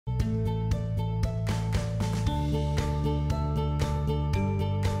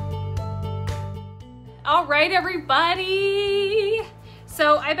All right, everybody.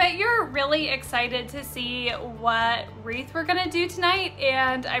 So I bet you're really excited to see what wreath we're gonna do tonight,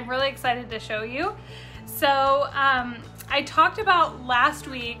 and I'm really excited to show you. So I talked about last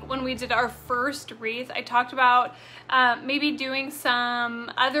week when we did our first wreath, I talked about maybe doing some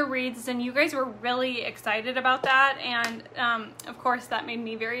other wreaths, and you guys were really excited about that. And of course that made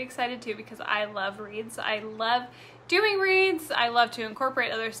me very excited too, because I love wreaths. I love doing wreaths. I love to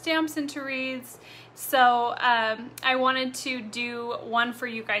incorporate other stamps into wreaths. So I wanted to do one for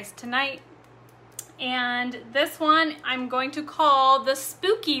you guys tonight. And this one I'm going to call the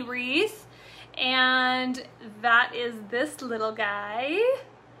spooky wreath. And that is this little guy.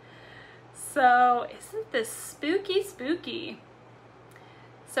 So isn't this spooky, spooky?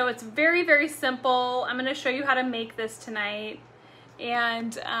 So it's very, very simple. I'm gonna show you how to make this tonight.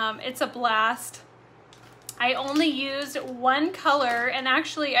 And it's a blast. I only used one color, and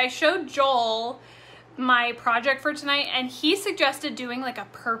actually I showed Joel my project for tonight, and he suggested doing like a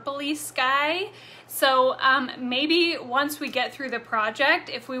purpley sky. So maybe once we get through the project,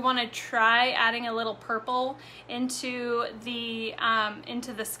 if we want to try adding a little purple into the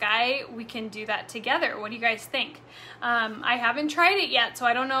sky, we can do that together. What do you guys think? I haven't tried it yet, so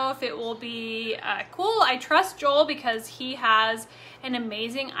I don't know if it will be cool. I trust Joel because he has an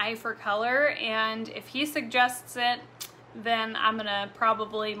amazing eye for color, and if he suggests it, then I'm gonna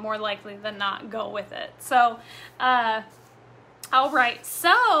probably more likely than not go with it. So all right,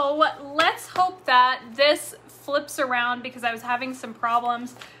 so let's hope that this flips around, because I was having some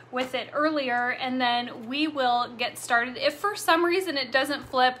problems with it earlier, and then we will get started. If for some reason it doesn't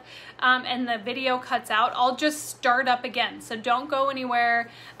flip and the video cuts out, I'll just start up again. So don't go anywhere.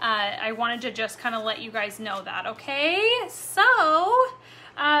 I wanted to just kind of let you guys know that, okay? So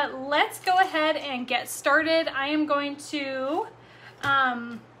let's go ahead and get started. I am going to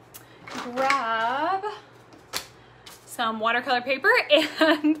grab some watercolor paper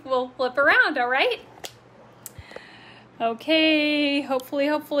and we'll flip around, all right? Okay,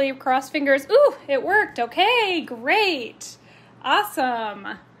 hopefully, cross fingers. Ooh, it worked. Okay, great.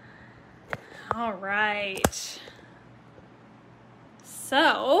 Awesome. All right.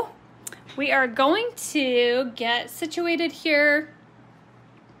 So we are going to get situated here.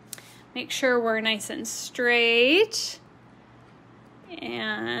 Make sure we're nice and straight.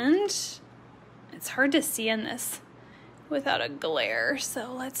 And it's hard to see in this without a glare,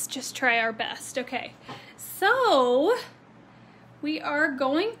 so let's just try our best. Okay, so we are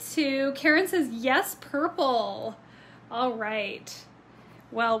going to, Karen says, yes, purple. All right,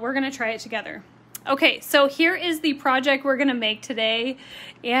 well, we're gonna try it together. Okay, so here is the project we're gonna make today,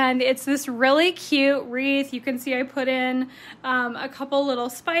 and it's this really cute wreath. You can see I put in a couple little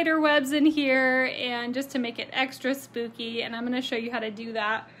spider webs in here, and just to make it extra spooky, and I'm gonna show you how to do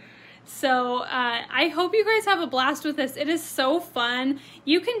that. So I hope you guys have a blast with this. It is so fun.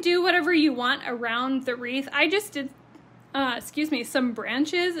 You can do whatever you want around the wreath. I just did, some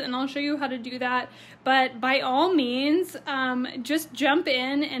branches, and I'll show you how to do that. But by all means, just jump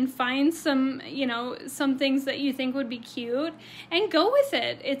in and find some, some things that you think would be cute and go with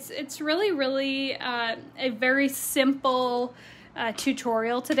it. It's really a very simple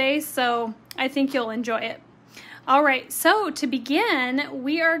tutorial today, so I think you'll enjoy it. All right, so to begin, I'm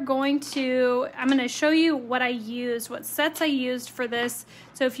going to show you what I used, what sets I used for this.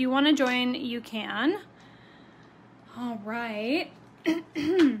 So if you want to join, you can. All right.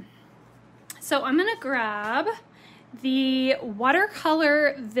 So I'm going to grab the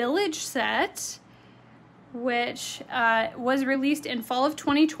Watercolor Village set, which was released in fall of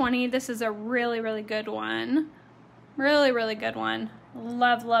 2020. This is a really good one. Really good one.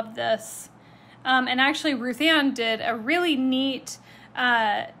 Love this. And actually Ruth Ann did a really neat,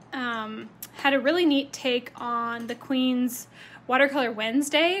 had a really neat take on the Queen's Watercolor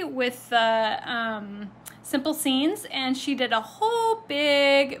Wednesday with the simple scenes, and she did a whole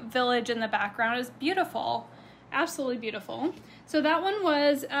big village in the background. It was beautiful, absolutely beautiful. So that one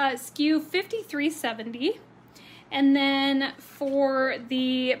was SKU 5370. And then for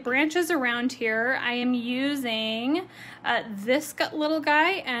the branches around here, I am using this little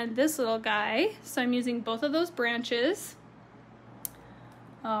guy and this little guy. So I'm using both of those branches.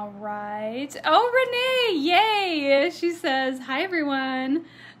 All right. Oh, Renee, yay. She says, hi, everyone.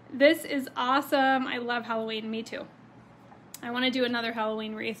 This is awesome. I love Halloween. Me too. I want to do another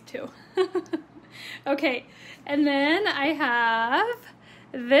Halloween wreath too. Okay. And then I have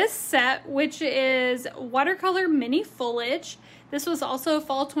this set, which is Watercolor Mini Foliage. This was also a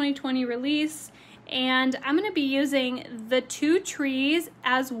fall 2020 release, and I'm going to be using the two trees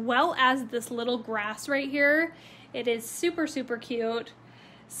as well as this little grass right here. It is super cute.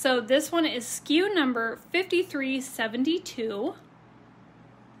 So this one is SKU number 5372.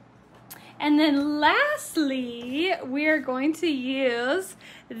 And then lastly, we are going to use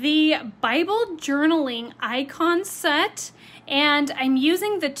the Bible journaling icon set, and I'm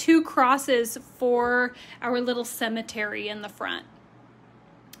using the 2 crosses for our little cemetery in the front.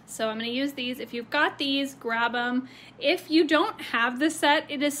 So I'm going to use these. If you've got these, grab them. If you don't have the set,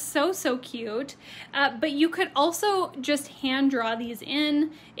 it is so, so cute. But you could also just hand draw these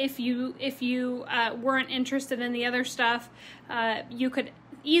in. If you weren't interested in the other stuff, you could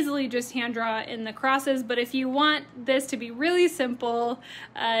easily just hand draw in the crosses. But if you want this to be really simple,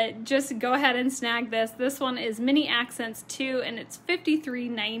 just go ahead and snag this. This one is Mini Accents 2, and it's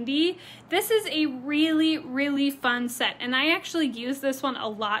 $53.90. This is a really, really fun set, and I actually use this one a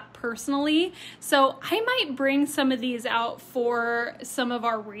lot personally. So I might bring some of these out for some of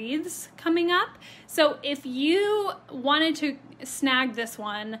our wreaths coming up. So if you wanted to snag this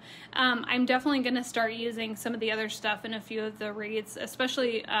one, I'm definitely going to start using some of the other stuff in a few of the wreaths,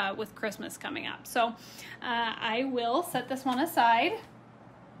 especially with Christmas coming up. So I will set this one aside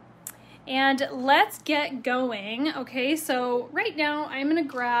and let's get going. Okay, so right now I'm going to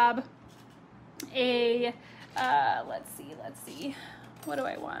grab a, let's see, what do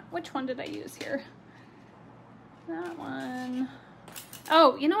I want? Which one did I use here? That one.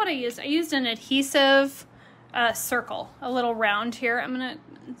 Oh, you know what I used? I used an adhesive circle, a little round here. I'm gonna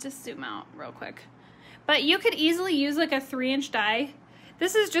just zoom out real quick. But you could easily use like a 3-inch die.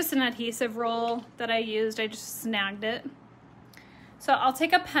 This is just an adhesive roll that I used. I just snagged it. So I'll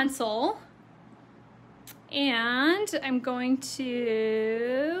take a pencil and I'm going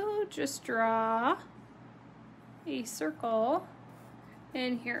to just draw a circle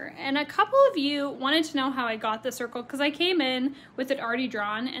in here. And a couple of you wanted to know how I got the circle because I came in with it already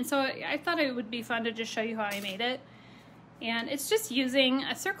drawn, and so I thought it would be fun to just show you how I made it. And it's just using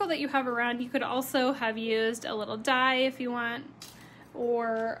a circle that you have around. You could also have used a little die if you want,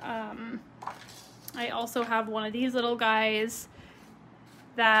 or I also have one of these little guys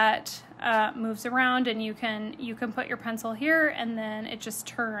that moves around, and you can put your pencil here and then it just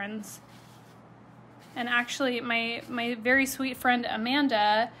turns. And actually, my very sweet friend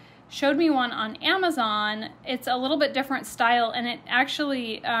Amanda showed me one on Amazon. It's a little bit different style, and it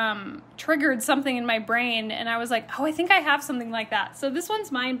actually triggered something in my brain, and I was like, oh, I think I have something like that. So this one's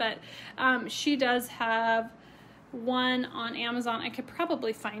mine, but she does have one on Amazon. I could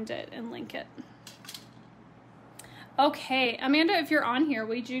probably find it and link it. Okay, Amanda, if you're on here,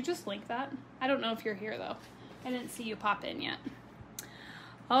 would you just link that? I don't know if you're here, though. I didn't see you pop in yet.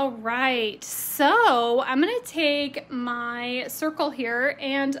 All right, so I'm gonna take my circle here,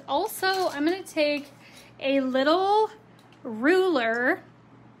 and also I'm gonna take a little ruler,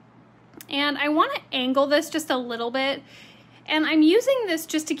 and I wanna angle this just a little bit. And I'm using this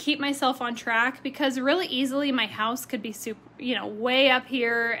just to keep myself on track, because really easily my house could be super, way up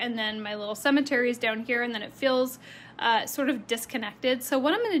here, and then my little cemetery is down here, and then it feels sort of disconnected. So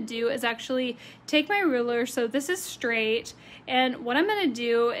what I'm going to do is actually take my ruler, so this is straight, and what I'm going to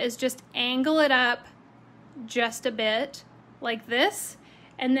do is just angle it up just a bit like this,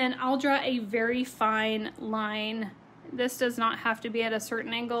 and then I'll draw a very fine line. This does not have to be at a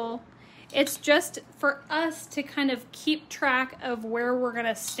certain angle. It's just for us to kind of keep track of where we're going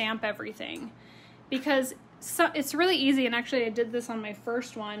to stamp everything, because it's really easy, and actually I did this on my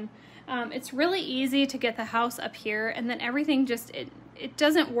first one. It's really easy to get the house up here, and then everything just, it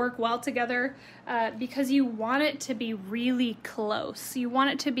doesn't work well together because you want it to be really close. You want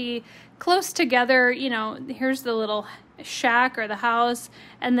it to be close together. Here's the little shack or the house,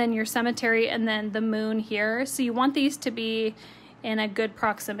 and then your cemetery, and then the moon here. So you want these to be in a good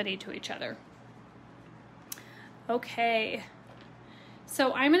proximity to each other. Okay,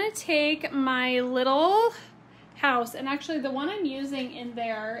 so I'm gonna take my little house, and actually the one I'm using in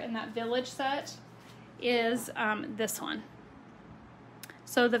there in that village set is this one.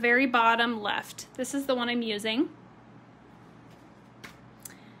 So the very bottom left, this is the one I'm using,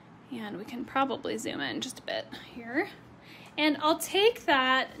 and we can probably zoom in just a bit here, and I'll take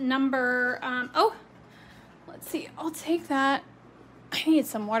that number let's see, I'll take that, I need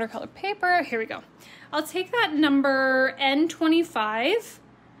some watercolor paper, here we go. I'll take that number N25,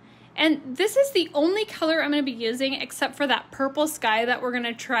 and this is the only color I'm going to be using except for that purple sky that we're going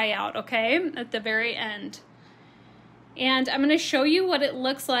to try out, okay, at the very end. And I'm going to show you what it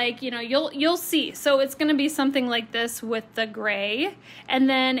looks like. You'll see. So it's going to be something like this with the gray, and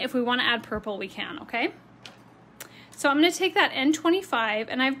then if we want to add purple, we can, okay? So I'm going to take that N25,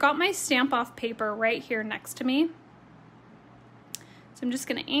 and I've got my stamp off paper right here next to me. So I'm just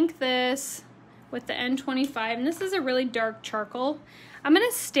going to ink this with the N25, and this is a really dark charcoal. I'm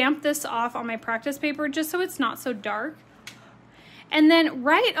gonna stamp this off on my practice paper just so it's not so dark. And then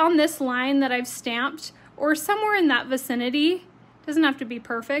right on this line that I've stamped, or somewhere in that vicinity, doesn't have to be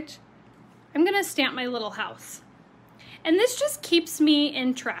perfect, I'm gonna stamp my little house. And this just keeps me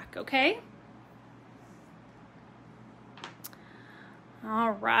in track, okay?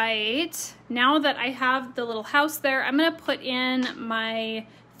 All right, now that I have the little house there, I'm gonna put in my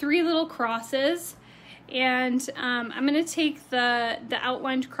 3 little crosses, and I'm gonna take the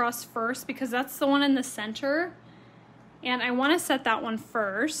outlined cross first because that's the one in the center, and I wanna set that one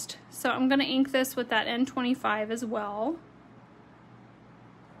first. So I'm gonna ink this with that N25 as well.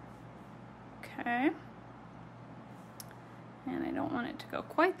 Okay, and I don't want it to go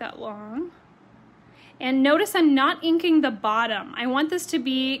quite that long. And notice I'm not inking the bottom. I want this to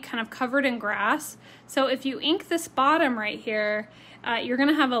be kind of covered in grass. So if you ink this bottom right here, you're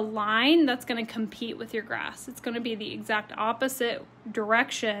gonna have a line that's gonna compete with your grass. It's gonna be the exact opposite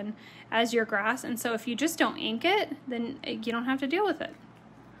direction as your grass. And so if you just don't ink it, then you don't have to deal with it.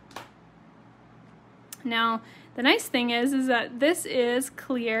 Now, the nice thing is that this is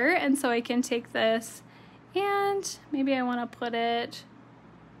clear, and so I can take this and maybe I wanna put it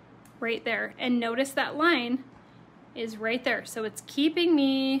right there, and notice that line is right there, so it's keeping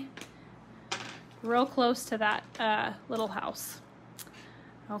me real close to that little house.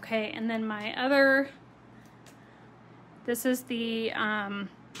 Okay, and then my other, this is the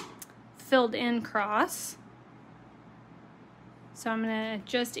filled in cross, so I'm gonna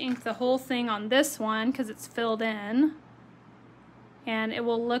just ink the whole thing on this one because it's filled in, and it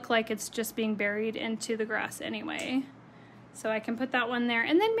will look like it's just being buried into the grass anyway. So I can put that one there,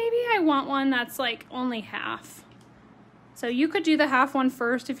 and then maybe I want one that's like only half. So you could do the half one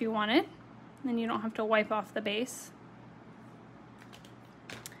first if you want it, then you don't have to wipe off the base.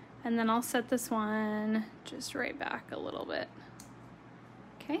 And then I'll set this one just right back a little bit.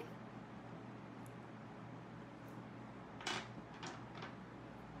 Okay.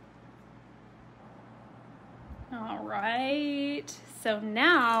 All right, so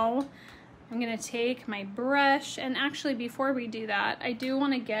now I'm gonna take my brush, and actually before we do that, I do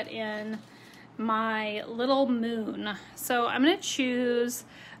wanna get in my little moon. So I'm gonna choose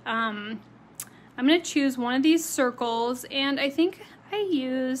one of these circles, and I think I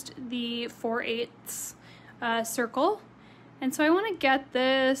used the 4/8 circle. And so I wanna get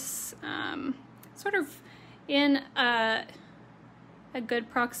this sort of in a good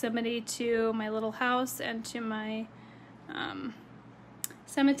proximity to my little house and to my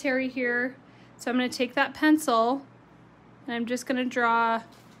cemetery here. So I'm going to take that pencil and I'm just going to draw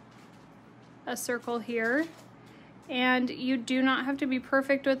a circle here. And you do not have to be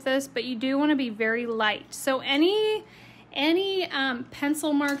perfect with this, but you do want to be very light. So any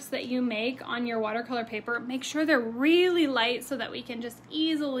pencil marks that you make on your watercolor paper, make sure they're really light so that we can just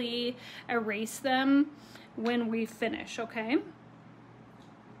easily erase them when we finish, okay?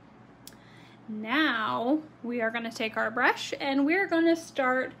 Now we are going to take our brush and we're going to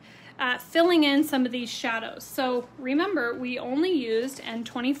start filling in some of these shadows. So remember, we only used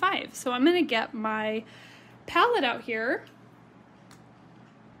N25. So I'm going to get my palette out here.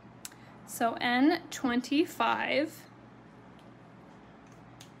 So N25,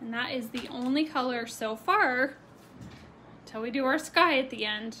 and that is the only color so far until we do our sky at the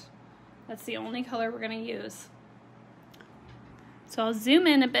end. That's the only color we're going to use. So I'll zoom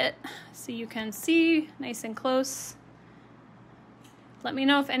in a bit so you can see nice and close. Let me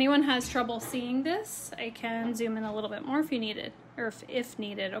know if anyone has trouble seeing this. I can zoom in a little bit more if you need it, or if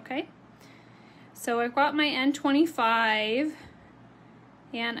needed, okay? So I've got my N25,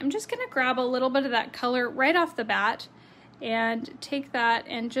 and I'm just gonna grab a little bit of that color right off the bat and take that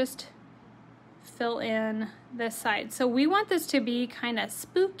and just fill in this side. So we want this to be kind of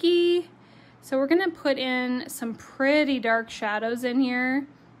spooky. So we're gonna put in some pretty dark shadows in here.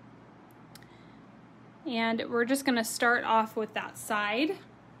 And we're just gonna start off with that side.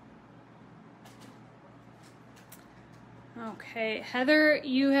 Okay, Heather,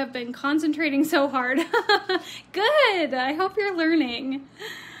 you have been concentrating so hard. Good, I hope you're learning.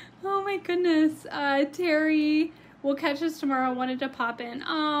 Oh my goodness. Terry, we'll catch us tomorrow, wanted to pop in.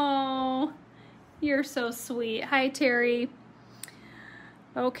 Oh, you're so sweet. Hi, Terry.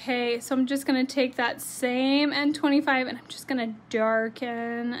 Okay, so I'm just gonna take that same N25 and I'm just gonna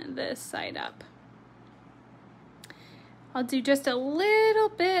darken this side up. I'll do just a little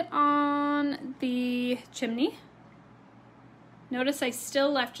bit on the chimney. Notice I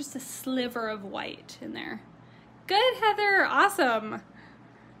still left just a sliver of white in there. Good, Heather, awesome.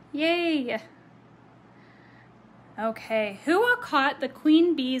 Yay. Okay, who all caught the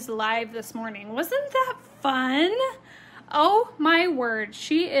queen bees live this morning? Wasn't that fun? Oh my word,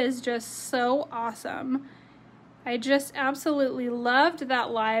 she is just so awesome. I just absolutely loved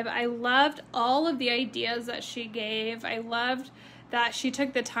that live. I loved all of the ideas that she gave. I loved that she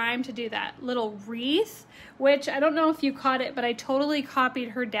took the time to do that little wreath, which I don't know if you caught it, but I totally copied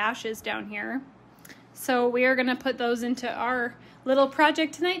her dashes down here. So we are gonna put those into our little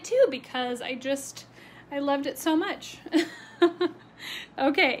project tonight too, because I loved it so much.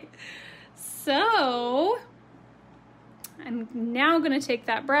 Okay, so I'm now gonna take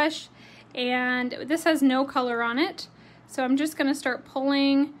that brush, and this has no color on it, so I'm just gonna start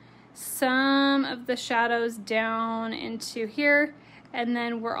pulling some of the shadows down into here, and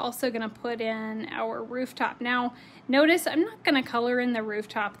then we're also gonna put in our rooftop. Now, notice I'm not gonna color in the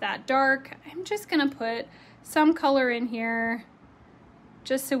rooftop that dark. I'm just gonna put some color in here,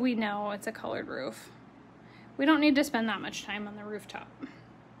 just so we know it's a colored roof. We don't need to spend that much time on the rooftop.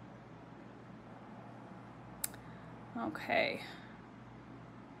 Okay.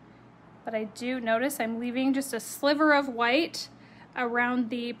 But I do notice I'm leaving just a sliver of white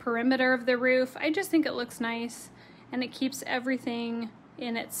around the perimeter of the roof. I just think it looks nice, and it keeps everything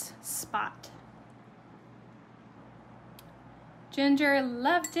in its spot. Ginger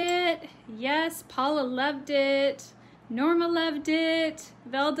loved it. Yes, Paula loved it. Norma loved it.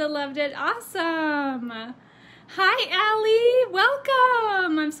 Velda loved it. Awesome. Hi, Allie.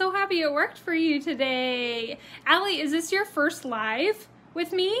 Welcome. I'm so happy it worked for you today. Allie, is this your first live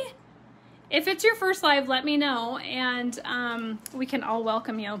with me? If it's your first live, let me know, and we can all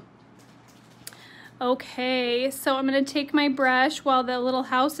welcome you. Okay, so I'm gonna take my brush while the little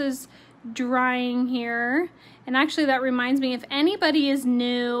house is drying here. And actually that reminds me, if anybody is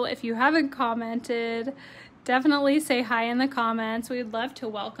new, if you haven't commented, definitely say hi in the comments. We'd love to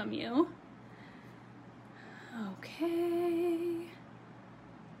welcome you. Okay.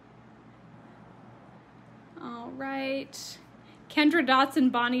 All right. Kendra Dots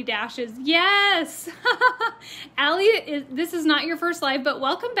and Bonnie Dashes. Yes! Allie, this is not your first live, but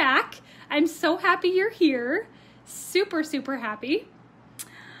welcome back. I'm so happy you're here. Super, super happy.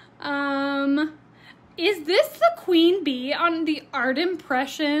 Is this the queen bee on the art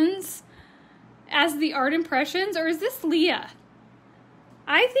impressions as the art impressions, or is this Leah?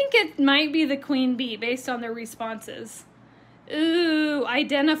 I think it might be the queen bee based on their responses. Ooh,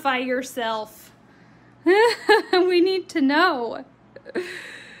 identify yourself. We need to know.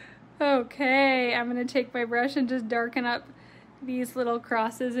 Okay, I'm gonna take my brush and just darken up these little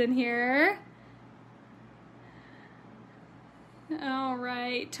crosses in here. All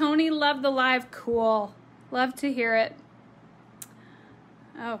right, Tony loved the live. Cool, love to hear it.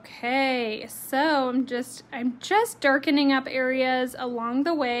 Okay, so I'm just darkening up areas along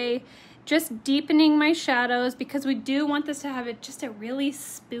the way, just deepening my shadows, because we do want this to have just a really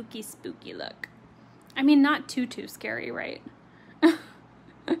spooky look. I mean, not too scary, right?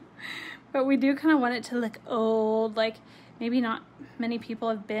 But we do kind of want it to look old, like maybe not many people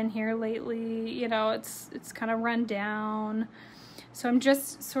have been here lately, you know, it's kind of run down. So I'm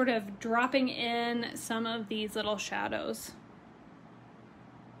just sort of dropping in some of these little shadows.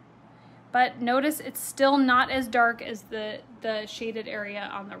 But notice it's still not as dark as the shaded area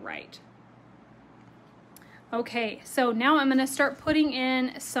on the right. Okay, so now I'm gonna start putting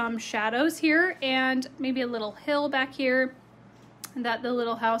in some shadows here and maybe a little hill back here that the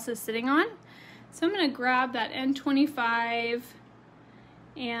little house is sitting on. So I'm gonna grab that N25,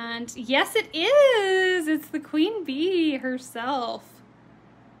 and yes, it is! It's the queen bee herself.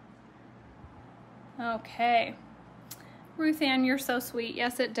 Okay. Ruth Ann, you're so sweet.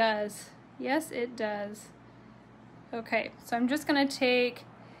 Yes, it does. Yes, it does. Okay, so I'm just gonna take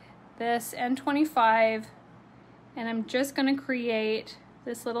this N25 and I'm just gonna create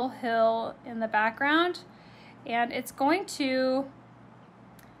this little hill in the background, and it's going to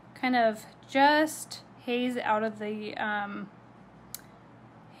kind of just haze out of the,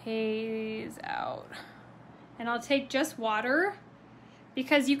 haze out. And I'll take just water,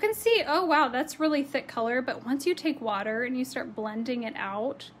 because you can see, oh wow, that's really thick color, but once you take water and you start blending it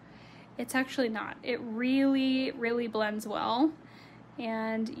out, it's actually not. It really, really blends well,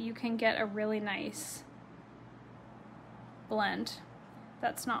 and you can get a really nice blend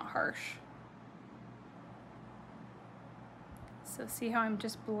that's not harsh. So see how I'm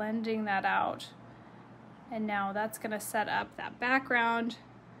just blending that out, and now that's gonna set up that background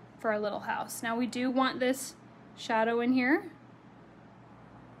for our little house. Now we do want this shadow in here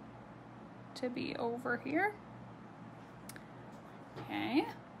to be over here. Okay.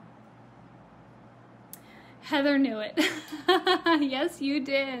 Heather knew it. Yes, you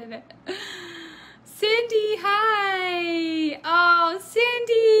did. Cindy, hi. Oh,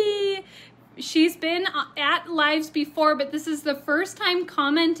 Cindy. She's been at lives before, but this is the first time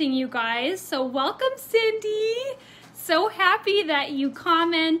commenting, you guys. So welcome, Cindy. So happy that you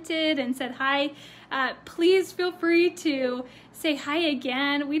commented and said hi. Please feel free to say hi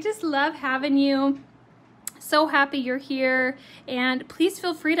again. We just love having you. So happy you're here. And please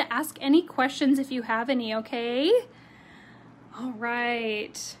feel free to ask any questions if you have any, okay? All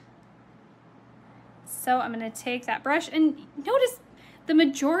right. So I'm going to take that brush and notice the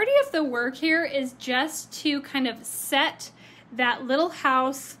majority of the work here is just to kind of set that little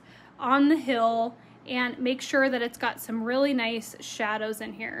house on the hill and make sure that it's got some really nice shadows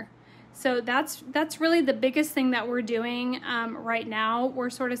in here. So that's really the biggest thing that we're doing right now.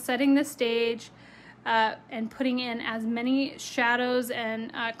 We're sort of setting the stage and putting in as many shadows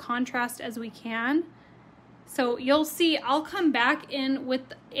and contrast as we can. So you'll see I'll come back in with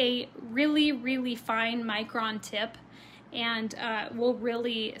a really, really fine micron tip, and we'll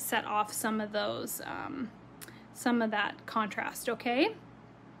really set off some of those, some of that contrast, okay?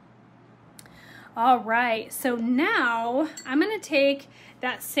 All right, so now I'm gonna take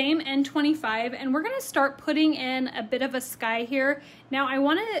that same N25 and we're gonna start putting in a bit of a sky here. Now I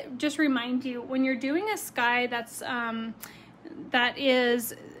wanna just remind you, when you're doing a sky that's, that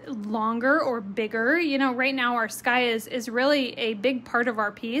is longer or bigger, you know, right now our sky is really a big part of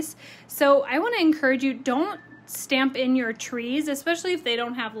our piece. So I wanna encourage you, don't stamp in your trees, especially if they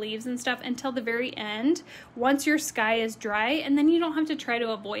don't have leaves and stuff, until the very end, once your sky is dry, and then you don't have to try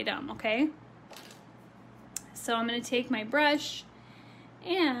to avoid them, okay? So I'm going to take my brush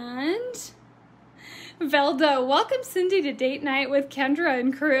and Velda, welcome Cindy to date night with Kendra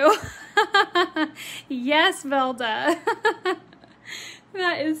and crew. Yes, Velda.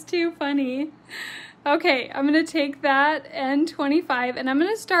 That is too funny. Okay, I'm going to take that N25 and I'm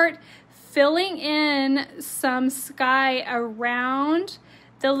going to start filling in some sky around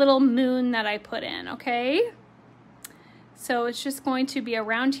the little moon that I put in, okay? So it's just going to be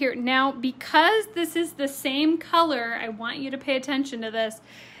around here. Now, because this is the same color, I want you to pay attention to this,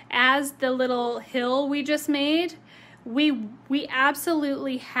 as the little hill we just made, we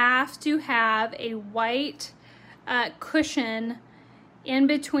absolutely have to have a white cushion in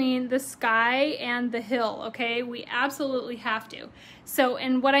between the sky and the hill, okay? We absolutely have to. So,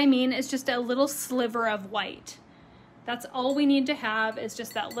 and what I mean is just a little sliver of white. That's all we need to have, is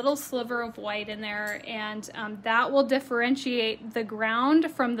just that little sliver of white in there, and that will differentiate the ground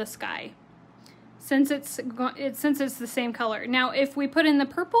from the sky, since it's the same color. Now, if we put in the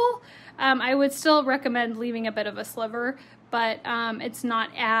purple, I would still recommend leaving a bit of a sliver, but it's not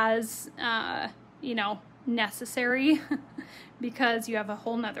as you know, necessary because you have a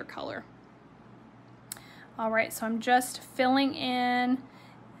whole nother color. All right, so I'm just filling in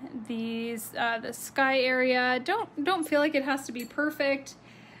these the sky area. Don't feel like it has to be perfect.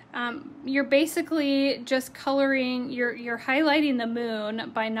 You're basically just coloring, you're highlighting the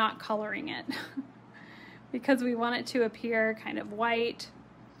moon by not coloring it because we want it to appear kind of white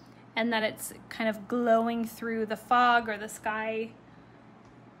and that it's kind of glowing through the fog or the sky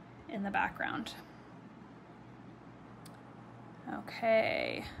in the background.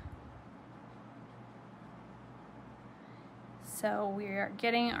 Okay. So we are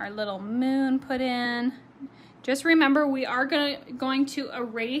getting our little moon put in. Just remember, we are going to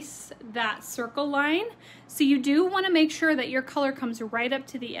erase that circle line. So you do want to make sure that your color comes right up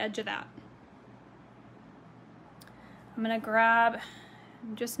to the edge of that. I'm going to grab,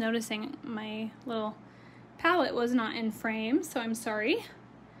 I'm just noticing my little palette was not in frame, so I'm sorry.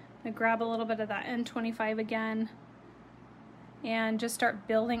 I'm going to grab a little bit of that N25 again and just start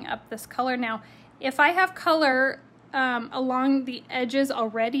building up this color. Now, if I have color along the edges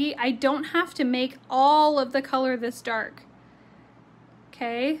already, I don't have to make all of the color this dark.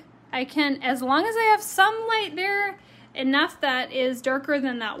 Okay, I can, as long as I have some light there, enough that is darker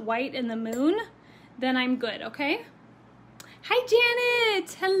than that white in the moon, then I'm good, okay? Hi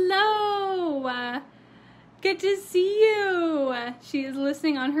Janet, hello. Good to see you. She is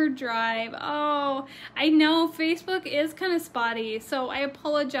listening on her drive. Oh, I know Facebook is kind of spotty, so I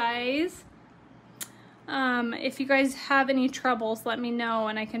apologize. If you guys have any troubles, let me know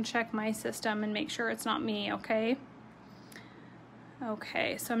and I can check my system and make sure it's not me, okay?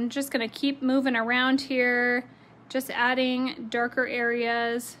 Okay, so I'm just gonna keep moving around here, just adding darker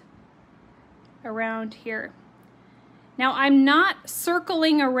areas around here. Now I'm not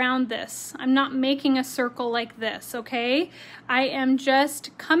circling around this. I'm not making a circle like this, okay? I am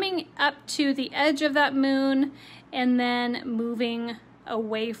just coming up to the edge of that moon and then moving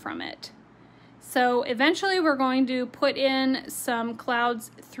away from it. So eventually we're going to put in some clouds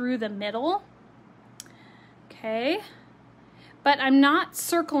through the middle. Okay, but I'm not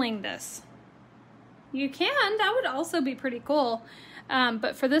circling this. You can, that would also be pretty cool.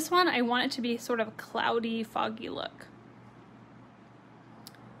 But for this one, I want it to be sort of a cloudy, foggy look.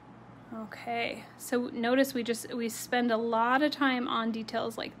 Okay, so notice we spend a lot of time on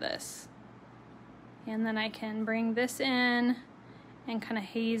details like this. And then I can bring this in and kind of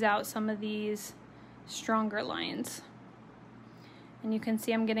haze out some of these stronger lines. And you can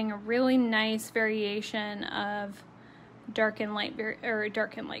see I'm getting a really nice variation of dark and light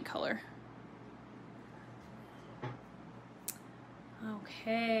color.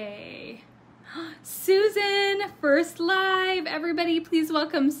 Okay. Susan, first live. Everybody, please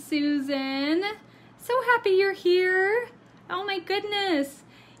welcome Susan. So happy you're here. Oh my goodness.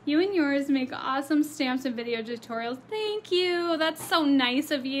 You and yours make awesome stamps and video tutorials. Thank you. That's so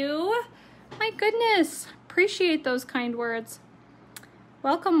nice of you. My goodness. Appreciate those kind words.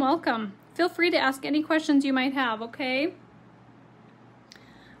 Welcome, welcome. Feel free to ask any questions you might have, okay?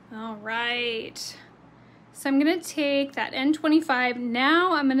 All right. So I'm gonna take that N25.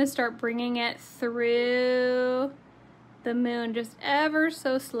 Now I'm gonna start bringing it through the moon just ever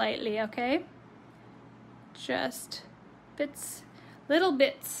so slightly, okay? Just bits, little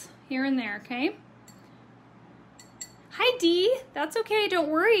bits here and there, okay? Hi Dee, that's okay, don't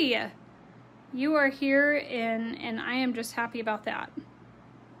worry. You are here and I am just happy about that.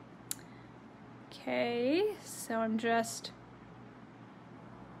 Okay, so I'm just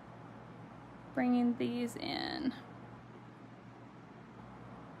bringing these in.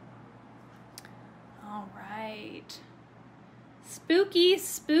 All right. Spooky,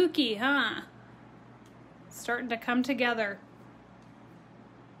 spooky, huh? Starting to come together.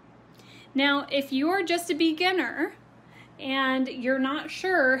 Now, if you are just a beginner and you're not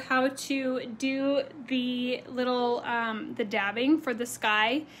sure how to do the little, the dabbing for the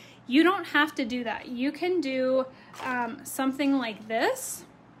sky, you don't have to do that. You can do something like this.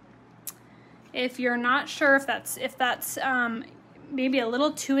 If you're not sure if that's maybe a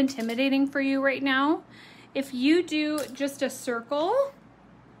little too intimidating for you right now, if you do just a circle,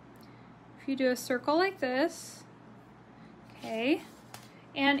 if you do a circle like this, okay,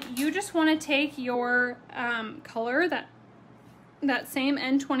 and you just want to take your color, that same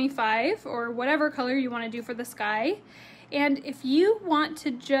N25 or whatever color you want to do for the sky, and if you want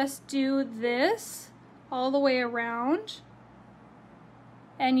to just do this all the way around,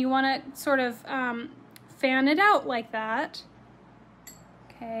 and you want to sort of fan it out like that.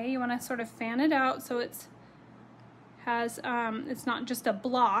 Okay, you want to sort of fan it out so it's not just a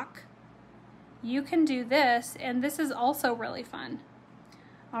block. You can do this, and this is also really fun.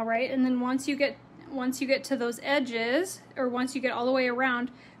 All right, and then once you get to those edges, or once you get all the way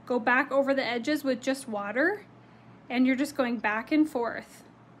around, go back over the edges with just water, and you're just going back and forth.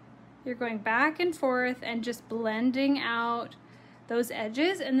 You're going back and forth and just blending out those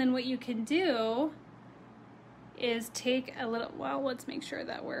edges. And then what you can do is take a little, well, let's make sure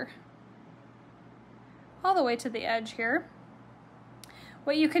that we're all the way to the edge here.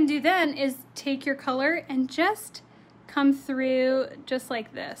 What you can do then is take your color and just come through just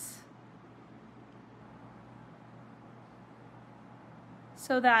like this,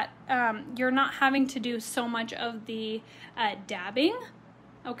 so that you're not having to do so much of the dabbing.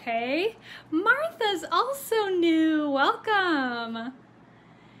 Okay, Martha's also new, welcome.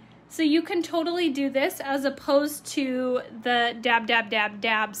 So you can totally do this as opposed to the dab, dab, dab,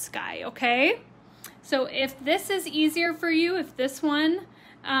 dab sky, okay? So if this is easier for you, if this one's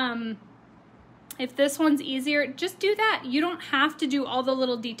easier, just do that. You don't have to do all the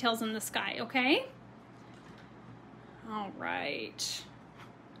little details in the sky, okay? All right.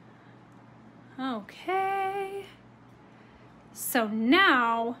 Okay. So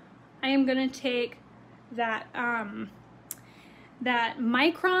now I am going to take that that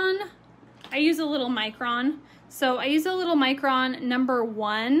micron. I use a little micron. So I use a little micron number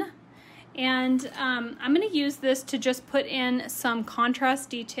 1, and I'm going to use this to just put in some contrast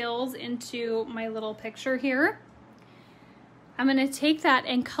details into my little picture here. I'm going to take that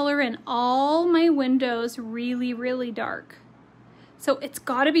and color in all my windows really, really dark. So it's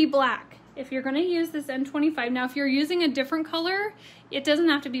got to be black. If you're going to use this N25, now if you're using a different color, it doesn't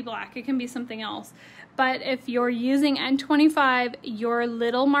have to be black, it can be something else. But if you're using N25, your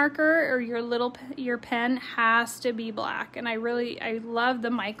little marker or your pen has to be black. And I love the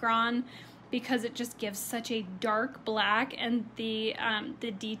micron because it just gives such a dark black, and the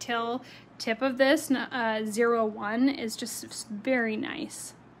detail tip of this 01 is just very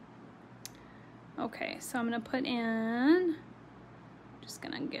nice. Okay, so I'm going to put in, just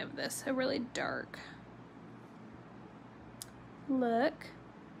gonna give this a really dark look.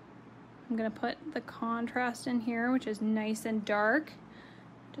 I'm gonna put the contrast in here, which is nice and dark.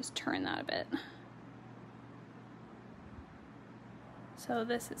 Just turn that a bit. So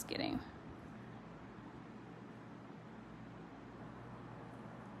this is getting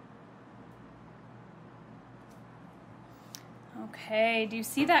okay. Do you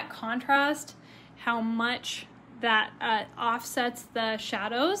see that contrast? How much that offsets the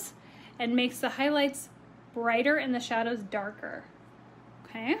shadows and makes the highlights brighter and the shadows darker.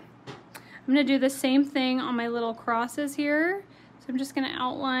 Okay, I'm gonna do the same thing on my little crosses here. So I'm just gonna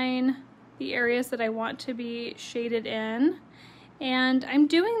outline the areas that I want to be shaded in. And I'm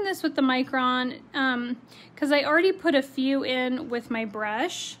doing this with the Micron because I already put a few in with my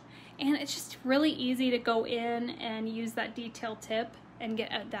brush, and it's just really easy to go in and use that detail tip and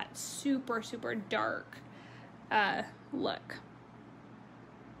get that super, super dark look.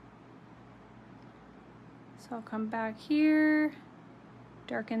 So I'll come back here,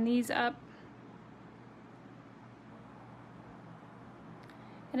 darken these up.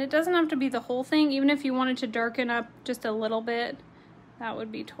 And it doesn't have to be the whole thing. Even if you wanted to darken up just a little bit, that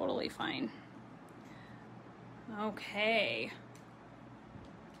would be totally fine. Okay.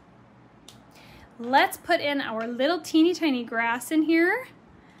 Let's put in our little teeny tiny grass in here.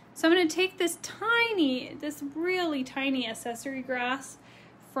 So I'm gonna take this really tiny accessory grass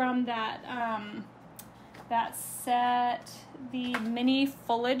from that, that set, the mini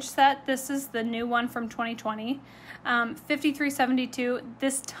foliage set. This is the new one from 2020. 5372,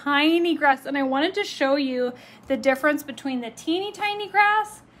 this tiny grass, and I wanted to show you the difference between the teeny tiny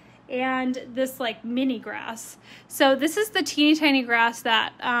grass and this like mini grass. So this is the teeny tiny grass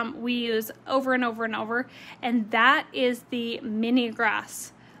that we use over and over and over, and that is the mini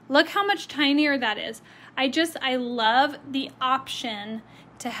grass. Look how much tinier that is. I love the option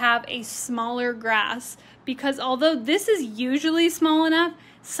to have a smaller grass, because although this is usually small enough,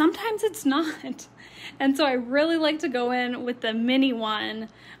 sometimes it's not. And so I really like to go in with the mini one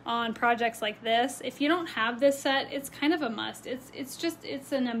on projects like this. If you don't have this set, it's kind of a must.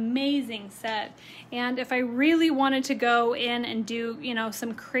 It's an amazing set. And if I really wanted to go in and do, you know,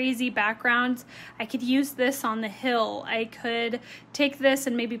 some crazy backgrounds, I could use this on the hill. I could take this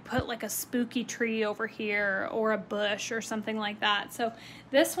and maybe put like a spooky tree over here or a bush or something like that. So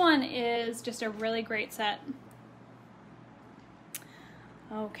this one is just a really great set.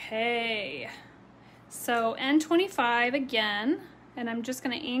 Okay. So N25 again, and I'm just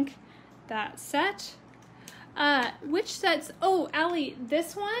gonna ink that set. Which sets? Oh, Allie,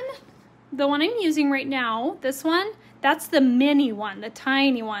 this one, the one I'm using right now, this one, that's the mini one, the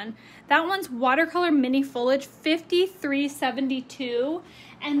tiny one. That one's Watercolor Mini Foliage 5372.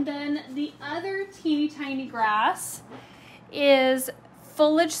 And then the other teeny tiny grass is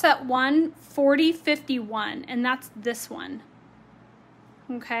Foliage Set 1 4051, and that's this one.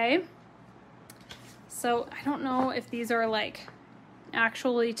 Okay. So I don't know if these are like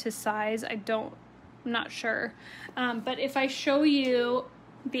actually to size. I'm not sure. But if I show you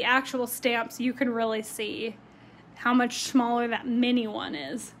the actual stamps, you can really see how much smaller that mini one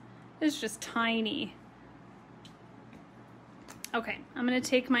is. It's just tiny. Okay, I'm gonna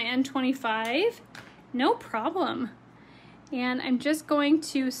take my N25, no problem. And I'm just going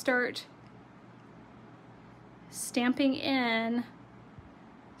to start stamping in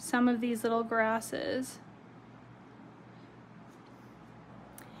some of these little grasses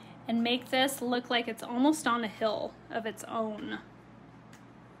and make this look like it's almost on a hill of its own.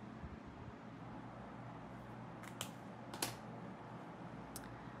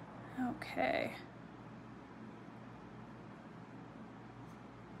 Okay.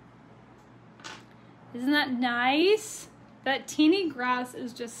 Isn't that nice? That teeny grass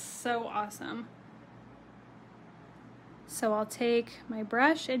is just so awesome. So I'll take my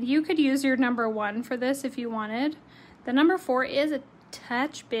brush, and you could use your number 1 for this if you wanted. The number 4 is a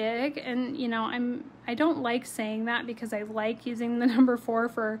touch big, and you know, I don't like saying that because I like using the number 4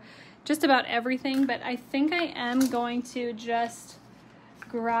 for just about everything, but I think I am going to just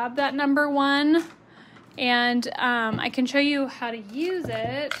grab that number 1, and I can show you how to use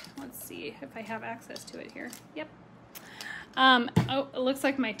it. Let's see if I have access to it here. Yep. Oh, it looks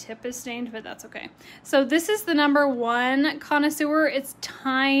like my tip is stained, but that's okay. So this is the number 1 connoisseur. It's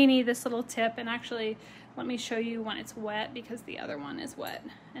tiny, this little tip, and actually let me show you when it's wet, because the other one is wet,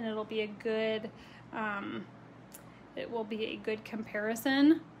 and it'll be a good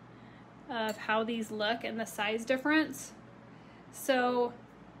comparison of how these look and the size difference. So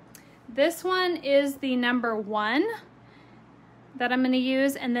this one is the number 1 that I'm going to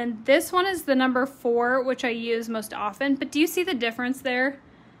use, and then this one is the number 4, which I use most often. But do you see the difference there?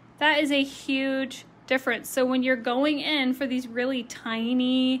 That is a huge difference. So when you're going in for these really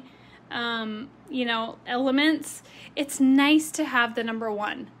tiny you know, elements, it's nice to have the number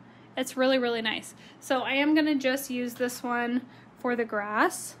 1. It's really, really nice. So I am gonna just use this one for the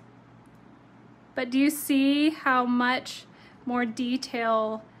grass. But do you see how much more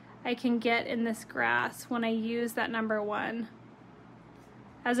detail I can get in this grass when I use that number 1?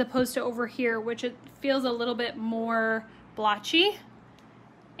 As opposed to over here, which it feels a little bit more blotchy.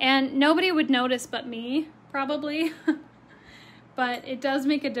 And nobody would notice but me, probably. But it does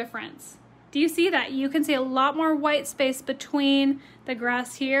make a difference. Do you see that? You can see a lot more white space between the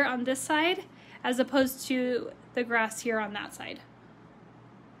grass here on this side as opposed to the grass here on that side.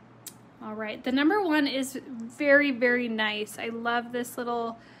 All right, the number 1 is very, very nice. I love this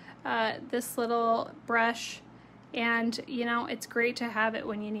little brush, and you know, it's great to have it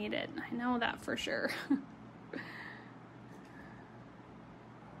when you need it. I know that for sure.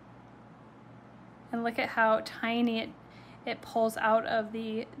 And look at how tiny it pulls out of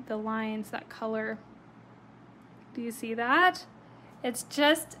the lines, that color. Do you see that? It's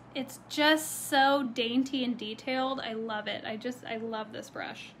just so dainty and detailed. I love it. I love this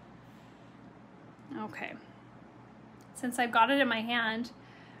brush. Okay. Since I've got it in my hand,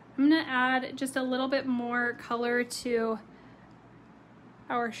 I'm gonna add just a little bit more color to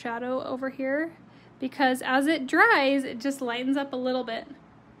our shadow over here, because as it dries, it just lightens up a little bit.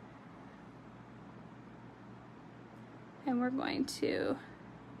 And we're going to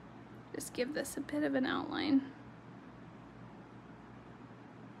just give this a bit of an outline.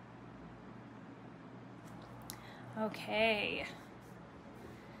 Okay.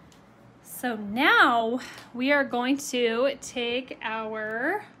 So now we are going to take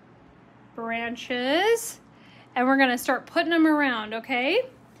our branches and we're gonna start putting them around, okay?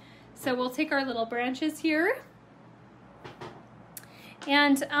 So we'll take our little branches here.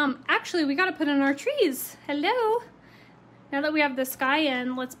 And actually we gotta put in our trees. Hello. Now that we have the sky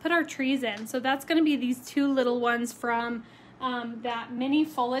in, let's put our trees in. So that's gonna be these 2 little ones from that mini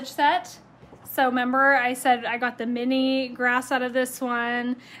foliage set. So remember I said I got the mini grass out of this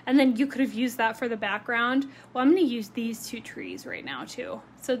one, and then you could have used that for the background. Well, I'm gonna use these 2 trees right now too.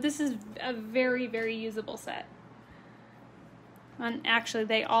 So this is a very, very usable set. And actually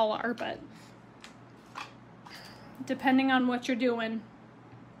they all are, but depending on what you're doing.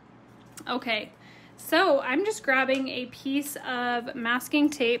 Okay, so I'm just grabbing a piece of masking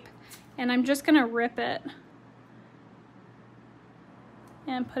tape and I'm just gonna rip it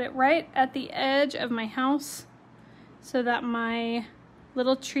and put it right at the edge of my house so that my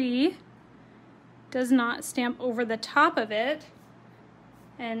little tree does not stamp over the top of it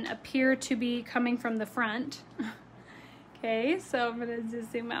and appear to be coming from the front. Okay, so I'm gonna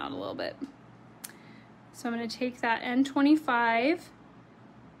just zoom out a little bit. So I'm gonna take that N25,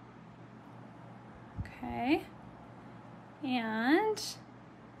 okay, and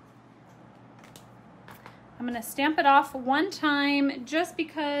I'm gonna stamp it off one time just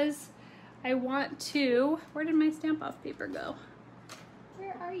because I want to. Where did my stamp off paper go?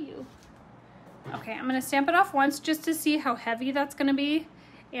 Where are you? Okay, I'm gonna stamp it off once just to see how heavy that's gonna be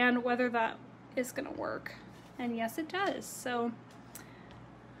and whether that is gonna work. And yes, it does. So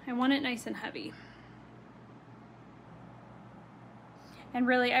I want it nice and heavy. And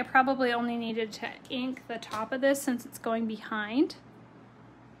really, I probably only needed to ink the top of this since it's going behind.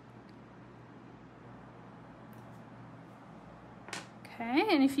 Okay,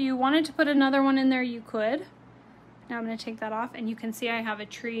 and if you wanted to put another one in there, you could. Now I'm going to take that off, and you can see I have a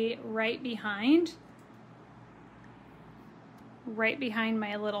tree right behind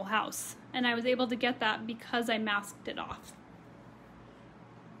my little house. And I was able to get that because I masked it off.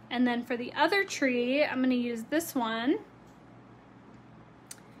 And then for the other tree, I'm going to use this one.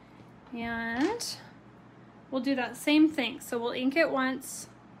 And we'll do that same thing. So we'll ink it once,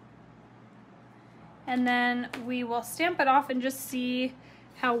 and then we will stamp it off and just see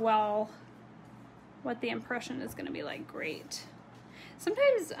how well, what the impression is going to be like. Great.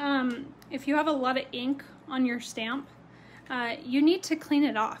 Sometimes if you have a lot of ink on your stamp, you need to clean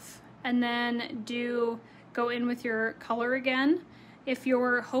it off and then go in with your color again. If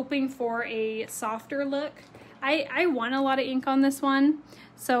you're hoping for a softer look, I want a lot of ink on this one,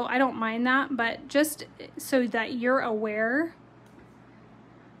 so I don't mind that, but just so that you're aware.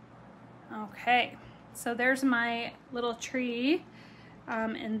 Okay, so there's my little tree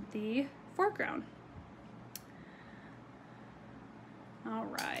in the foreground. All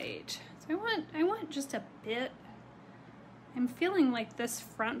right, so I want just a bit. I'm feeling like this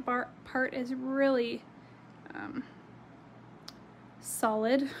front part is really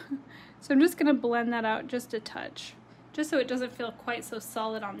solid. So I'm just gonna blend that out just a touch, just so it doesn't feel quite so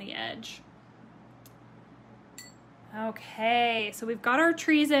solid on the edge. Okay, so we've got our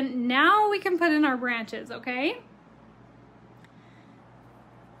trees in. Now we can put in our branches, okay?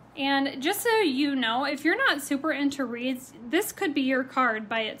 And just so you know, if you're not super into wreaths, this could be your card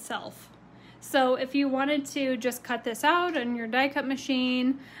by itself. So if you wanted to just cut this out on your die cut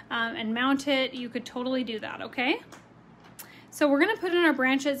machine and mount it, you could totally do that, okay? So we're gonna put in our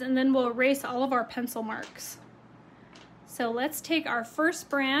branches and then we'll erase all of our pencil marks. So let's take our first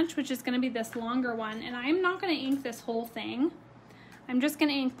branch, which is gonna be this longer one, and I'm not gonna ink this whole thing. I'm just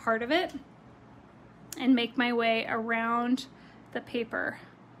gonna ink part of it and make my way around the paper.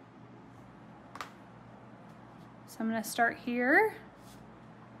 So I'm gonna start here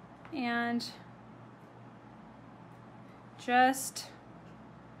and just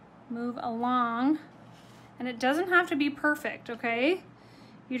move along. And it doesn't have to be perfect, okay?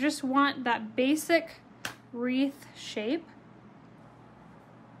 You just want that basic wreath shape.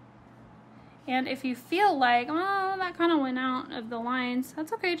 And if you feel like, oh, that kind of went out of the lines,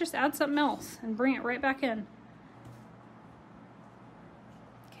 that's okay, just add something else and bring it right back in.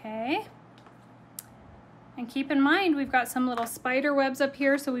 Okay. And keep in mind, we've got some little spider webs up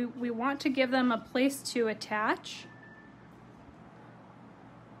here, so we want to give them a place to attach.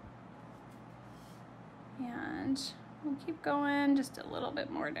 And we'll keep going just a little bit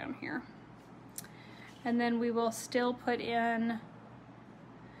more down here. And then we will still put in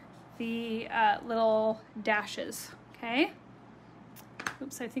the little dashes, okay?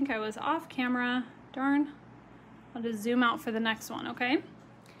 Oops, I think I was off camera, darn. I'll just zoom out for the next one, okay?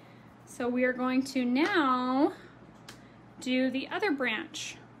 So we are going to now do the other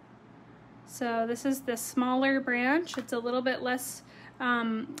branch. So this is the smaller branch. It's a little bit less,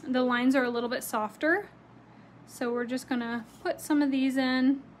 the lines are a little bit softer. So we're just gonna put some of these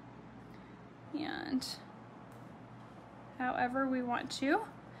in and however we want to.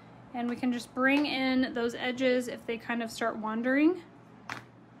 And we can just bring in those edges if they kind of start wandering.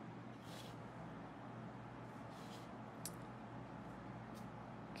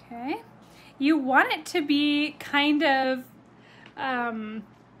 Okay. You want it to be kind of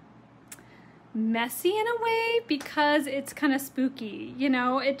messy in a way because it's kind of spooky, you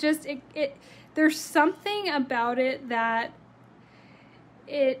know, there's something about it that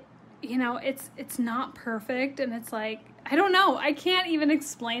you know, it's not perfect, and it's like, I don't know, I can't even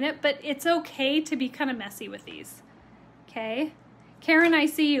explain it, but it's okay to be kind of messy with these, okay? Karen, I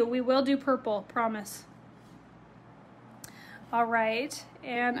see you. We will do purple, promise. All right,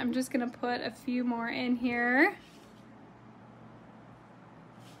 and I'm just gonna put a few more in here.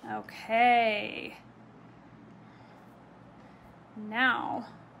 Okay. Now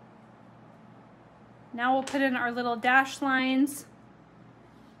we'll put in our little dash lines.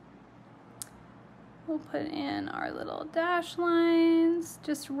 We'll put in our little dash lines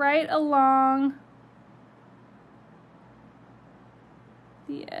just right along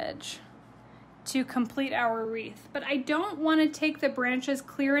the edge to complete our wreath. But I don't want to take the branches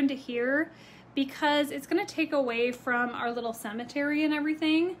clear into here because it's going to take away from our little cemetery and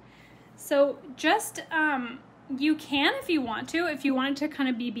everything. So just, you can if you want to. If you want it to kind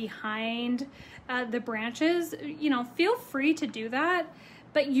of be behind the branches, you know, feel free to do that,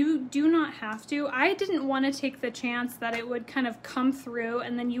 but you do not have to. I didn't want to take the chance that it would kind of come through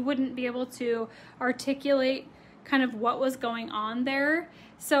and then you wouldn't be able to articulate kind of what was going on there.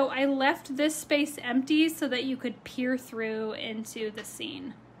 So I left this space empty so that you could peer through into the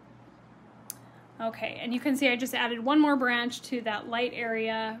scene. Okay, and you can see I just added one more branch to that light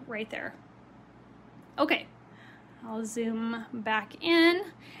area right there. Okay. I'll zoom back in,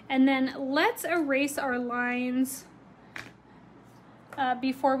 and then let's erase our lines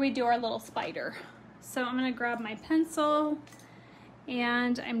before we do our little spider. So I'm going to grab my pencil,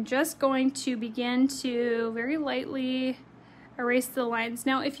 and I'm just going to begin to very lightly erase the lines.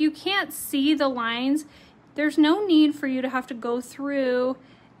 Now, if you can't see the lines, there's no need for you to have to go through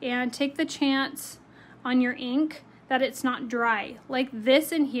and take the chance on your ink that it's not dry. Like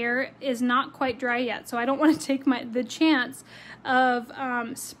this in here is not quite dry yet, so I don't want to take the chance of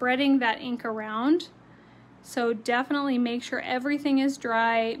spreading that ink around. So definitely make sure everything is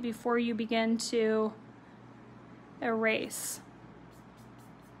dry before you begin to erase.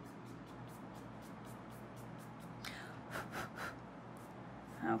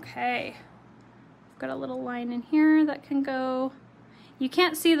 Okay, I've got a little line in here that can go. You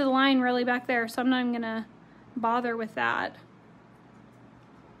can't see the line really back there, so I'm not even gonna bother with that.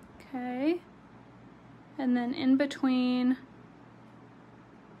 Okay, and then in between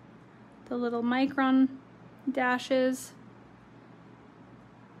the little micron dashes,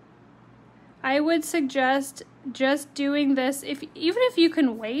 I would suggest just doing this, even if you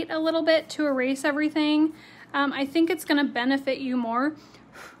can wait a little bit to erase everything, I think it's gonna benefit you more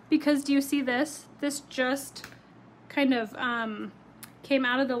because do you see this? This just kind of came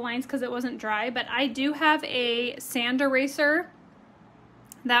out of the lines because it wasn't dry, but I do have a sand eraser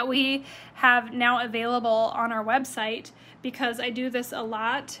that we have now available on our website because I do this a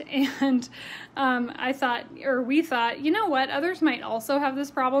lot, and we thought, you know what, others might also have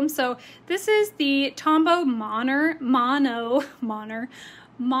this problem. So this is the Tombow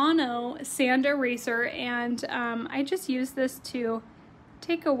Mono sand eraser, and I just use this to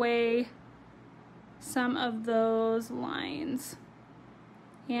take away some of those lines.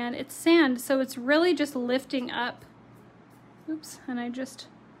 And it's sand, so it's really just lifting up. Oops, and I just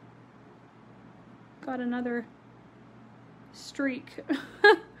got another streak.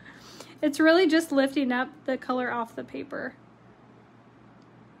 It's really just lifting up the color off the paper.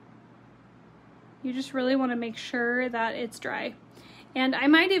 You just really want to make sure that it's dry. And I